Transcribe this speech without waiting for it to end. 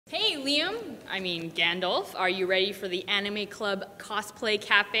Hey Gandalf, are you ready for the anime club Cosplay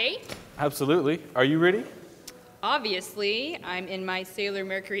Cafe? Absolutely. Are you ready? Obviously, I'm in my Sailor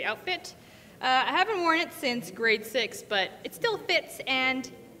Mercury outfit. I haven't worn it since grade 6, but it still fits and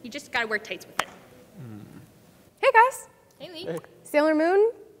you just gotta wear tights with it. Hey guys. Hey Lee. Hey. Sailor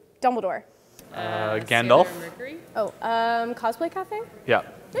Moon, Dumbledore. Gandalf. Sailor Mercury. Oh, Cosplay Cafe? Yeah.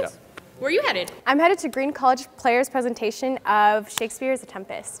 Nice. Where are you headed? I'm headed to Green College Players' presentation of Shakespeare's The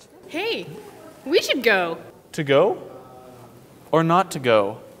Tempest. Hey, we should go. To go or not to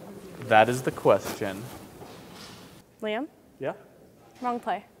go? That is the question. Liam? Yeah? Wrong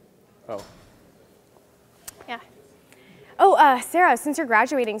play. Oh. Yeah. Oh, Sarah, since you're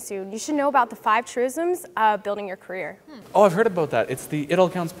graduating soon, you should know about the 5 truisms of building your career. Oh, I've heard about that. It's the It All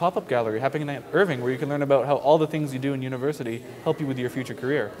Counts pop-up gallery happening at Irving, where you can learn about how all the things you do in university help you with your future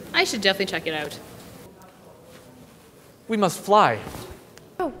career. I should definitely check it out. We must fly.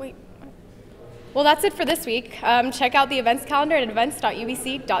 Oh, wait. Well, that's it for this week. Check out the events calendar at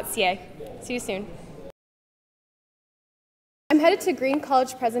events.ubc.ca. See you soon. I'm headed to Green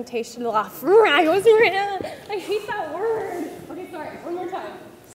College presentation. I hate that word.